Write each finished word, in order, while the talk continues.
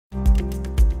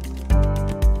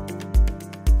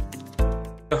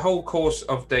the whole course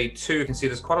of day 2, you can see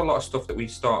there's quite a lot of stuff that we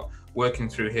start working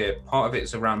through here. Part of it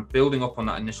is around building up on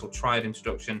that initial triad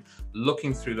introduction,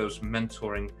 looking through those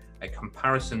mentoring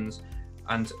comparisons,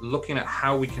 and looking at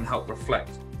how we can help reflect.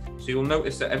 So you'll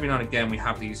notice that every now and again we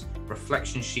have these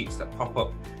reflection sheets that pop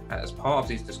up as part of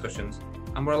these discussions,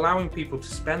 and we're allowing people to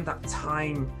spend that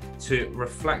time to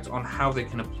reflect on how they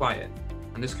can apply it.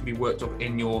 And this can be worked up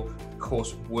in your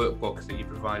course workbook that you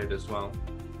provided as well.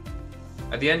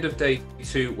 At the end of day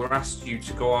 2, we're asked you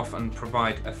to go off and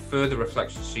provide a further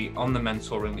reflection sheet on the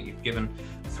mentoring that you've given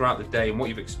throughout the day and what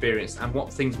you've experienced and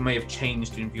what things may have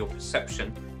changed in your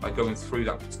perception by going through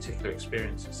that particular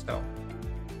experience itself.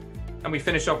 And we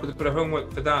finish off with a bit of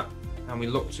homework for that, and we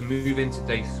look to move into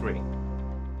day 3.